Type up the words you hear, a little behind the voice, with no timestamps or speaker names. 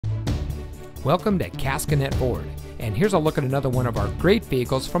Welcome to Caskinette Ford, and here's a look at another one of our great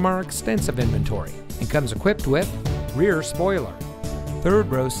vehicles from our extensive inventory, and comes equipped with rear spoiler,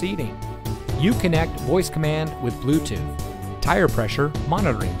 third row seating, Uconnect voice command with Bluetooth, tire pressure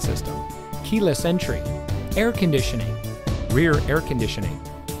monitoring system, keyless entry, air conditioning, rear air conditioning,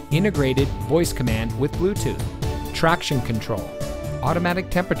 integrated voice command with Bluetooth, traction control, automatic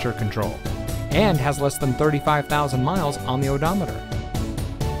temperature control, and has less than 35,000 miles on the odometer.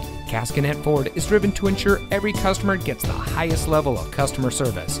 Caskinette Ford is driven to ensure every customer gets the highest level of customer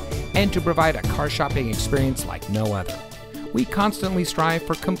service and to provide a car shopping experience like no other. We constantly strive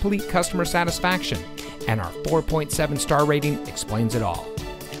for complete customer satisfaction, and our 4.7 star rating explains it all.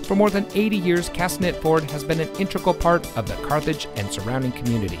 For more than 80 years, Caskinette Ford has been an integral part of the Carthage and surrounding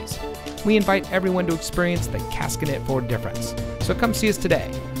communities. We invite everyone to experience the Caskinette Ford difference. So come see us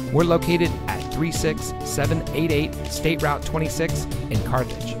today. We're located at 36788 State Route 26 in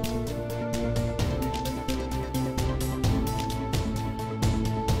Carthage.